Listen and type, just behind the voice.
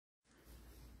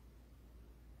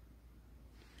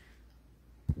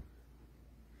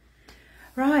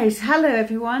Right, hello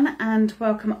everyone and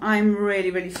welcome. I'm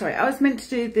really sorry. I was meant to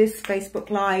do this Facebook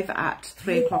Live at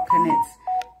 3 o'clock and it's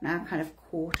now kind of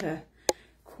quarter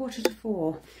to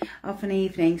 4 of an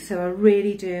evening, so I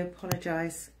really do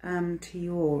apologise to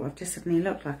you all. I've just suddenly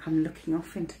looked like I'm looking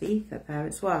off into the ether there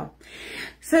as well.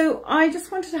 So I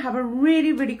just wanted to have a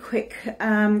really quick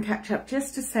catch up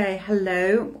just to say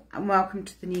hello and welcome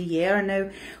to the new year. I know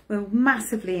we're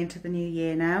massively into the new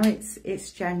year now.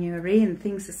 It's January and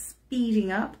things are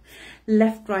speeding up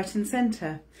left, right and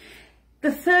centre.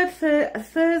 The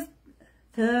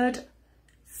third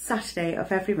Saturday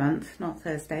of every month, not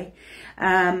Thursday,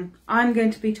 I'm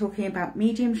going to be talking about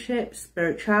mediumship,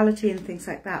 spirituality and things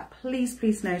like that.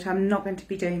 Please note, I'm not going to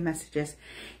be doing messages.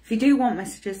 If you do want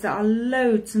messages, there are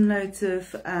loads and loads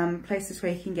of places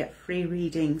where you can get free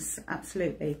readings,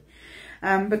 absolutely.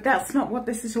 But that's not what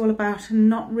this is all about and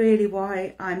not really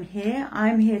why I'm here.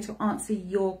 I'm here to answer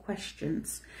your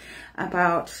questions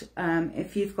about,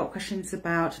 if you've got questions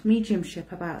about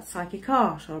mediumship, about psychic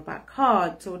art or about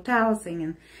cards or dowsing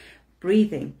and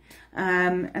breathing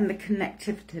and the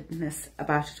connectiveness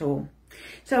about it all.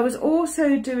 So I was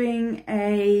also doing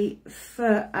a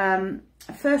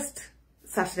first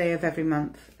Saturday of every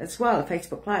month as well, a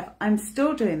Facebook Live. I'm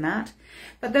still doing that,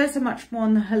 but those are much more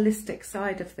on the holistic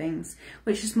side of things,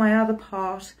 which is my other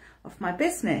part of my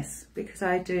business, because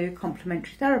I do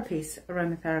complementary therapies,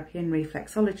 aromatherapy and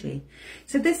reflexology.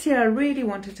 So this year I really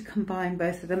wanted to combine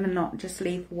both of them and not just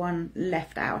leave one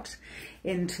left out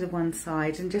into the one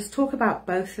side and just talk about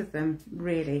both of them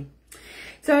really.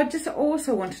 So I just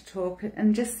also want to talk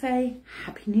and just say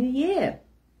Happy New Year.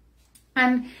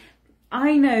 And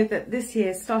I know that this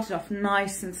year started off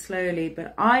nice and slowly,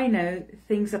 but I know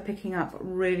things are picking up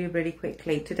really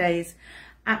quickly. Today's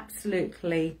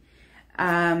absolutely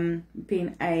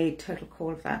been a total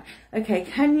call of that. Okay,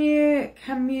 can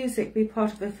music be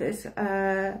part of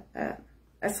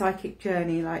a psychic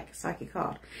journey like psychic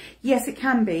art? Yes, it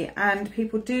can be, and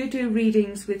people do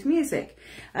readings with music.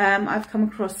 I've come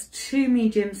across 2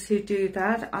 mediums who do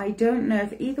that. I don't know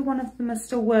if either one of them are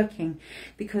still working,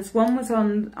 because one was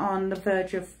on the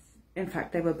verge of, in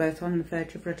fact they were both on the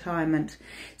verge of retirement.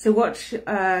 So watch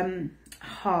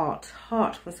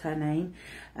Hart was her name,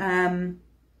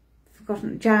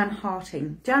 forgotten, Jan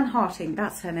Harting,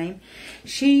 that's her name.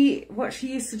 What she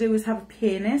used to do was have a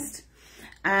pianist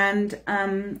and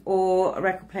or a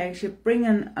record player. She'd bring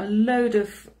in a load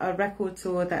of records,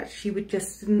 or that she would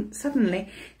just suddenly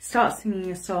start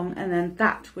singing a song, and then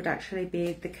that would actually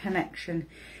be the connection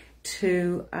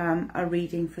to a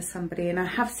reading for somebody. And I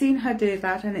have seen her do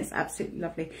that and it's absolutely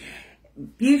lovely.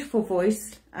 Beautiful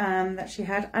voice that she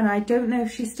had, and I don't know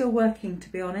if she's still working, to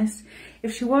be honest.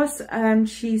 If she was,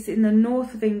 she's in the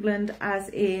north of England, as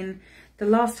in the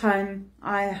last time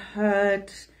I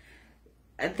heard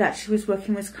that she was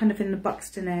working was kind of in the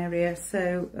Buxton area,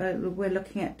 so we're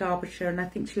looking at Derbyshire, and I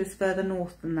think she was further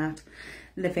north than that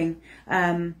living,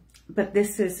 but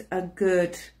this is a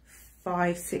good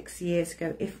 5-6 years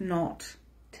ago, if not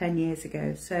 10 years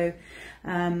ago. So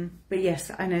but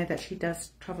yes, I know that she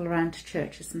does travel around to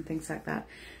churches and things like that.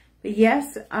 But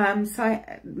yes,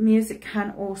 music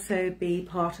can also be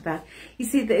part of that. You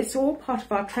see, that it's all part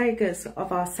of our triggers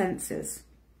of our senses,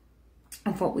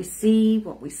 of what we see,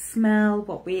 what we smell,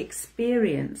 what we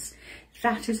experience.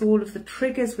 That is all of the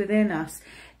triggers within us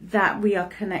that we are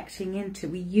connecting into.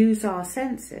 We use our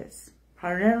senses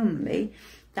primarily.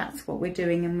 That's what we're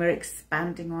doing, and we're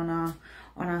expanding on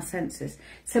our senses.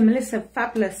 So Melissa,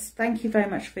 fabulous. Thank you very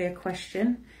much for your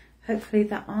question. Hopefully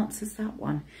that answers that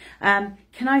one.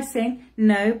 Can I sing?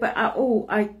 No, but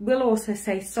I will also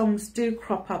say songs do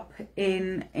crop up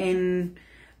in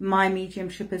my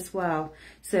mediumship as well.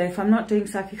 So if I'm not doing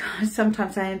psychic art,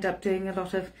 sometimes I end up doing a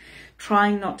lot of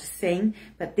trying not to sing,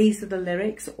 but these are the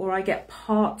lyrics, or I get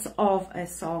parts of a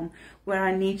song where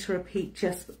I need to repeat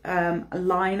just a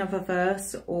line of a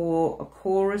verse or a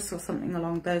chorus or something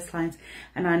along those lines,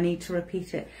 and I need to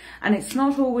repeat it. And it's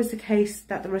not always the case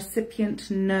that the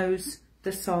recipient knows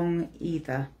the song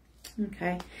either.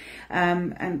 Okay,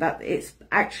 and that it's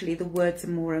actually the words are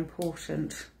more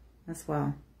important as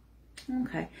well.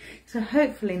 Okay, so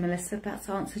hopefully, Melissa, that's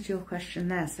answered your question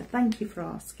there. So thank you for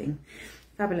asking.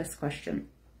 Fabulous question.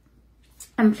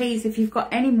 And please, if you've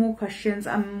got any more questions,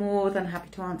 I'm more than happy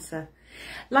to answer.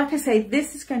 Like I say,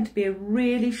 this is going to be a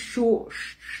really short,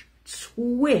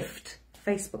 swift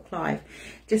Facebook Live,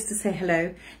 just to say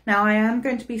hello. Now, I am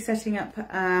going to be setting up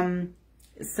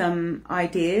some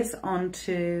ideas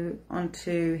onto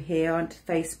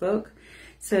Facebook.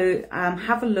 So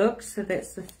have a look. So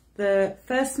that's the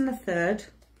first and the third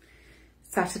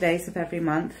Saturdays of every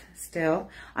month still.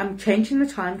 I'm changing the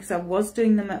time because I was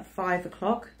doing them at 5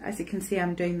 o'clock. As you can see,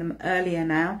 I'm doing them earlier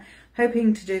now,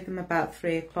 hoping to do them about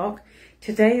 3 o'clock.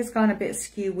 Today has gone a bit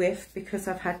skew-whiff because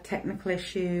I've had technical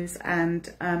issues,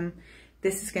 and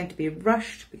this is going to be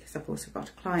rushed because I've also got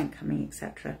a client coming,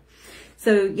 etc.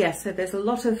 So yes, so there's a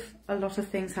lot of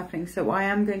things happening. So I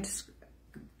am going to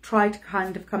try to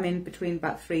kind of come in between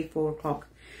about 3-4 o'clock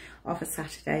of a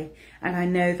Saturday, and I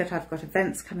know that I've got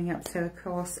events coming up, so of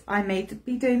course I may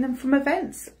be doing them from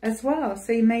events as well.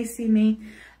 So you may see me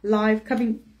live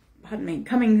coming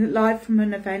live from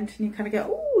an event, and you kind of go,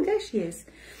 oh, there she is.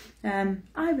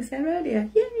 I was there earlier,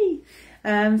 yay!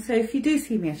 So if you do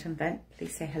see me at an event,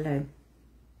 please say hello.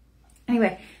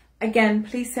 Anyway, again,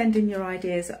 please send in your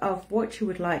ideas of what you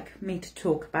would like me to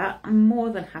talk about. I'm more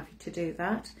than happy to do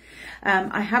that.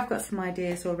 I have got some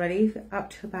ideas already up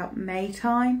to about May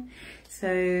time.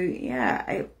 So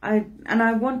yeah, I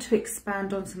want to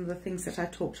expand on some of the things that I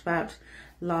talked about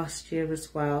last year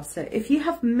as well. So if you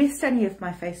have missed any of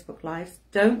my Facebook Lives,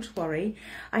 don't worry.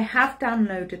 I have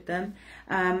downloaded them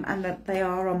and that they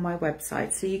are on my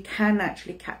website. So you can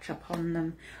actually catch up on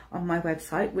them on my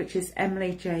website, which is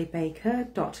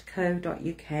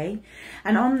emilyjbaker.co.uk.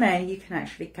 And on there you can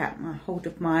actually get hold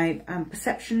of my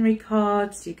perceptionary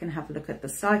cards. You can have a look at the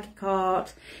psychic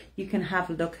art. You can have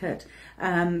a look at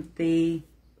the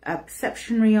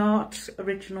perceptionary art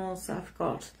originals I've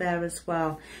got there as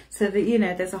well, so that you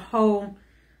know there's a whole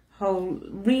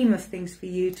ream of things for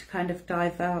you to kind of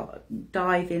dive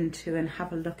into and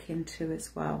have a look into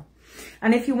as well.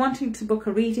 And if you're wanting to book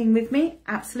a reading with me,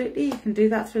 absolutely, you can do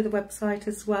that through the website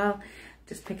as well.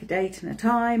 Just pick a date and a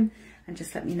time and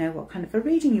just let me know what kind of a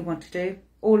reading you want to do.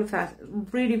 All of that,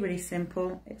 really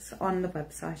simple. It's on the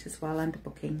website as well under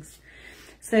bookings.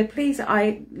 So please,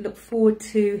 I look forward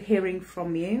to hearing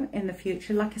from you in the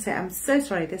future. Like I say, I'm so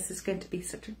sorry this is going to be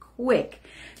such a quick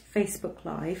Facebook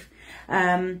Live.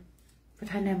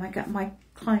 But I know my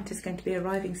client is going to be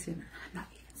arriving soon. I'm not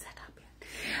even set up yet.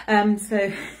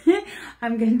 So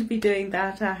I'm going to be doing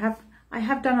that. I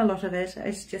have done a lot of it.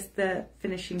 It's just the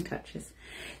finishing touches.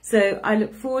 So I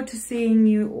look forward to seeing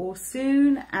you all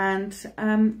soon, and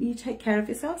you take care of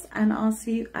yourselves, and I'll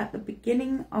see you at the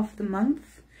beginning of the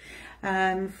month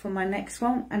for my next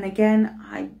one. And again,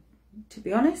 to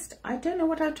be honest, I don't know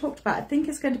what I talked about. I think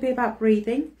it's going to be about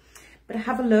breathing, but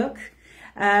have a look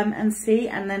and see.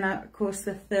 And then of course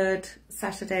the third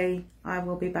Saturday I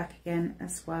will be back again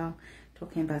as well,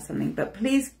 talking about something. But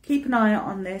please keep an eye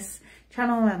on this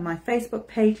channel and my Facebook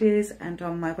pages and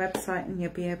on my website, and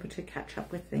you'll be able to catch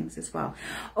up with things as well.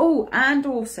 Oh, and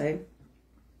also,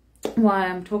 while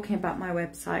I'm talking about my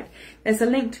website, there's a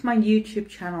link to my YouTube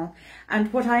channel,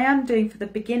 and what I am doing for the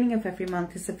beginning of every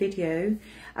month is a video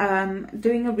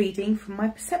doing a reading from my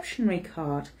perceptionary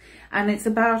card, and it's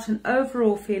about an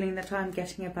overall feeling that I'm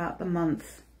getting about the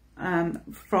month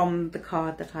from the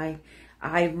card that I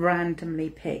randomly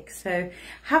pick. So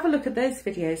have a look at those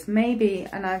videos, maybe,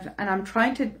 and I'm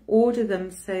trying to order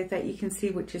them so that you can see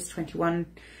which is 21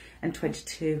 and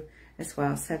 22 as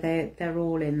well. So they're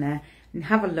all in there, and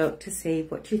have a look to see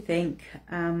what you think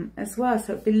as well.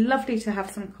 So it'd be lovely to have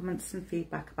some comments and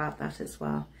feedback about that as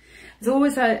well. As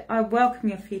always, I welcome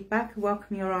your feedback, I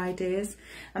welcome your ideas.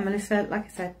 And Melissa, like I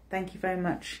said, thank you very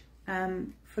much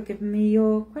for giving me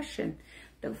your question.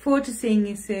 Look forward to seeing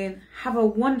you soon. Have a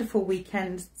wonderful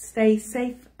weekend. Stay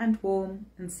safe and warm,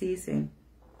 and see you soon.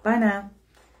 Bye now.